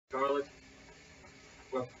scarlet.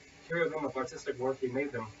 With cherubim of artistic work he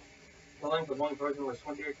made them. The length of one curtain was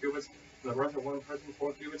 28 cubits, and the breadth of one curtain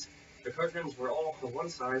 4 cubits. The curtains were all of one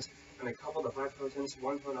size, and he coupled the 5 curtains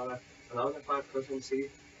one to another, and the other 5 curtains he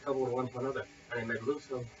coupled one to another. And he made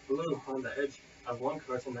loops of blue on the edge of one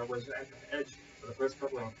curtain that was at the edge of the first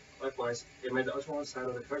coupling. Likewise, he made the uttermost side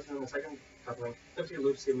of the curtain in the second coupling. 50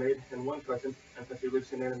 loops he made in one curtain, and 50 loops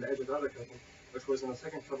he made in the edge of the other curtain, which was in the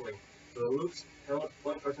second coupling. So the loops held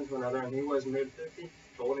one curtain to another, and he was made 50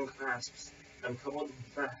 golden clasps, and coupled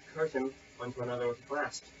the curtain one to another with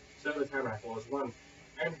clasps. So the tabernacle was one.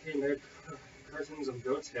 And he made curtains of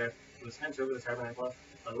goat's hair for the tent over the tabernacle.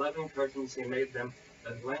 11 curtains he made them.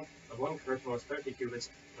 The length of one curtain was 30 cubits,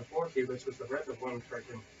 and 4 cubits was the breadth of one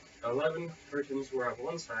curtain. 11 curtains were of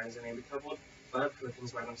one size, and he coupled 5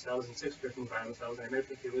 curtains by themselves and 6 curtains by themselves, and he made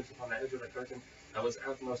 50 loops upon the edge of the curtain that was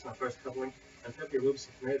outmost in the first coupling, and 50 loops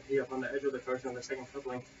made he upon the edge of the curtain of the second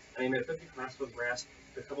coupling, and he made 50 clasps of brass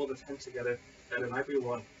to couple the tent together, that it might be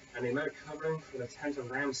one. And he made a covering for the tent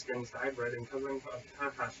of ram skins dyed red, and covering of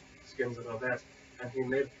tahash skins of velvet. And he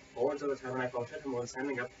made boards of the tabernacle of shittim wood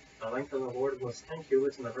standing up. The length of the board was 10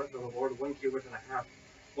 cubits, and the breadth of the board 1 cubit and a half.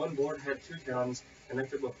 One board had 2 tenons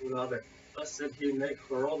connected with the other. Thus did he make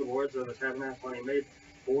for all the boards of the tabernacle, and he made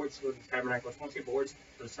boards for the tabernacle, 20 boards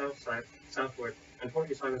to the south side, southward, and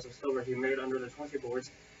 40 sockets of silver he made under the 20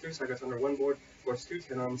 boards. 2 sockets under one board for its 2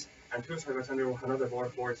 tenons, and 2 sockets under another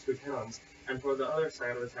board for its 2 tenons. And for the other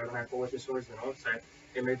side of the tabernacle, which is towards the north side,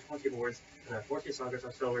 he made 20 boards, and had 40 sockets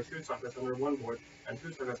of silver, 2 sockets under one board, and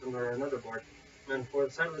 2 sockets under another board. And for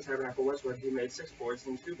the side of the tabernacle westward, he made 6 boards,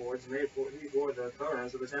 and 2 boards made he bore the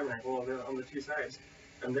corners of the tabernacle on the 2 sides.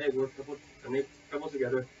 And they were coupled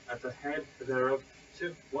together at the head thereof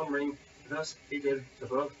to 1 ring. Thus he did to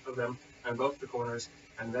both of them, and both the corners.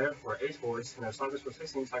 And there were 8 boards, and their sockets were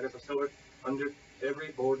 16 sockets of silver, under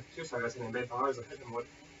every board 2 sockets, and he made bars of shittim wood,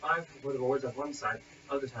 5 for the boards of one side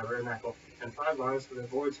of the tabernacle, and 5 bars for the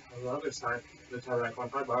boards of the other side of the tabernacle,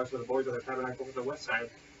 and 5 bars for the boards of the tabernacle for the west side.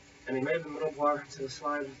 And he made the middle bar to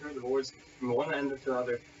slide through the boards from one end to the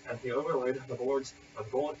other, and he overlaid the boards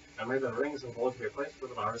of gold, and made the rings of gold to be placed for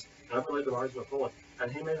the bars, and overlaid the bars with gold.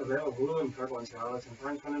 And he made a veil of blue and purple and scarlet and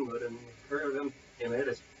fine twine and wood, and with cherubim he made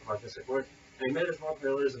it of artistic work. And he made it 12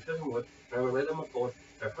 pillars of shittim wood, and overlaid them with gold.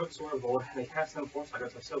 Their hooks were of gold, and he cast them 4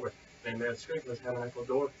 sockets of silver. And he made a screen for the tabernacle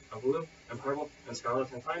door of blue and purple and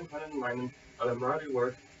scarlet and fine twine and linen of embroidered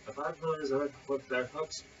work. The 5 pillars of it with their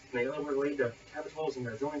hooks, and they overlaid their capitals and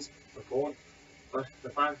their joints with gold, but the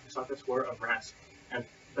 5 sockets were of brass. And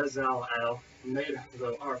Bezalel made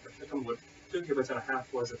the ark of shittim wood. 2 cubits and a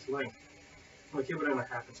half was its length, and a cubit and a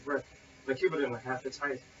half its breadth, and a cubit and a half its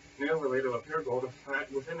height. And he overlaid it with pure gold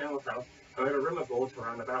within and without, and made a rim of gold to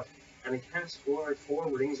round about. And he cast 4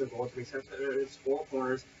 rings of gold to be set at its 4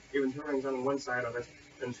 corners, even 2 rings on one side of it,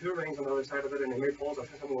 and 2 rings on the other side of it. And he made poles of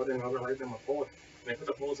shittim wood, and overlaid them with gold. And he put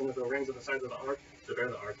the poles into the rings of the sides of the ark to bear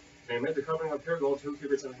the ark. And he made the covering of pure gold 2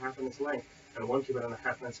 cubits and a half in its length, and 1 cubit and a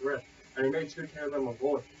half in its breadth. And he made 2 cherubim of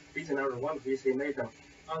gold, beaten out of one piece. He made them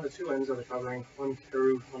on the 2 ends of the covering, 1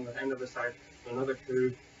 cherub on the end of the side, and another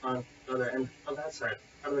cherub on the other end of that side.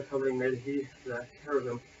 Out of the covering made he the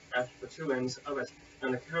cherubim at the 2 ends of it,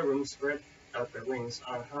 and the cherubim spread out their wings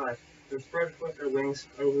on high. They spread with their wings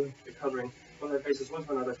over the covering, with their faces one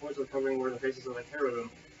to another. Towards the covering were the faces of the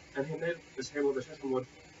cherubim. And he made the table of the shittim wood.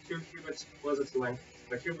 2 cubits was its length,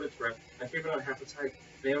 and a cubit its breadth, and a cubit and a half its height.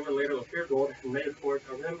 And he overlaid it with pure gold, and made for it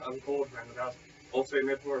a rim of gold round about. Also he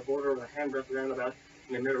made for it a border of a handbreadth round about,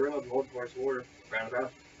 and he made a rim of gold for its border round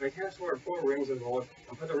about. And he cast for it 4 rings of gold,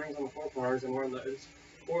 and put the rings on the 4 corners, and on its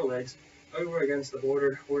 4 legs. Over against the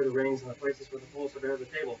border were the rings, and the places for the poles to bear the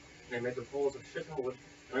table. And he made the poles of shittim wood,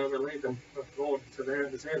 and overlaid them with gold to bear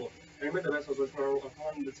the table. And he made the vessels which were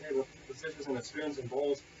upon the table, the dishes and the spoons and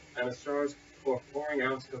bowls, and the jars for pouring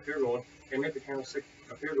out of pure gold. He made the candlestick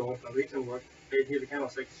of pure gold, of beaten wood. Made he the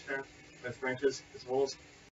candlestick, shaft, its branches, its bowls,